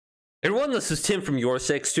Everyone, this is Tim from Your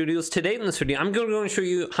Six Studios. Today in this video, I'm going to show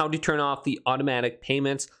you how to turn off the automatic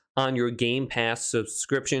payments on your Game Pass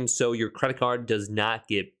subscription so your credit card does not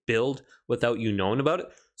get billed without you knowing about it.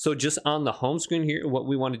 So just on the home screen here, what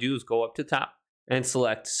we want to do is go up to top and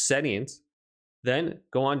select Settings, then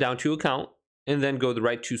go on down to Account, and then go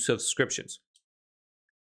right to Subscriptions.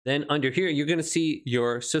 Then under here, you're going to see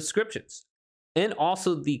your subscriptions and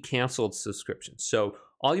also the canceled subscriptions. So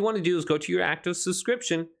all you want to do is go to your active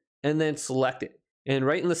subscription and then select it. And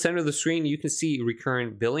right in the center of the screen, you can see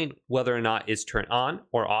recurring billing, whether or not it's turned on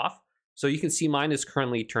or off. So you can see mine is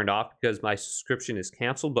currently turned off because my subscription is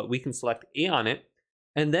canceled, but we can select A on it.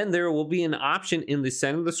 And then there will be an option in the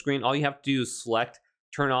center of the screen. All you have to do is select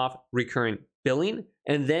turn off recurring billing,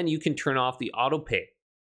 and then you can turn off the auto pay.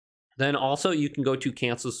 Then also you can go to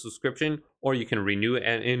cancel subscription, or you can renew it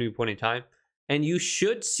at any point in time. And you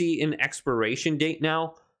should see an expiration date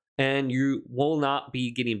now, and you will not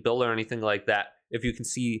be getting billed or anything like that if you can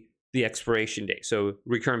see the expiration date. So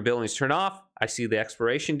recurring billing is turned off. I see the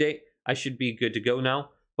expiration date. I should be good to go now.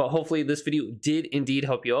 But hopefully this video did indeed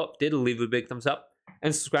help you out. Did leave a big thumbs up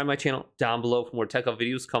and subscribe to my channel down below for more tech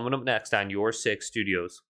videos coming up next on Your Six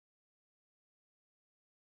Studios.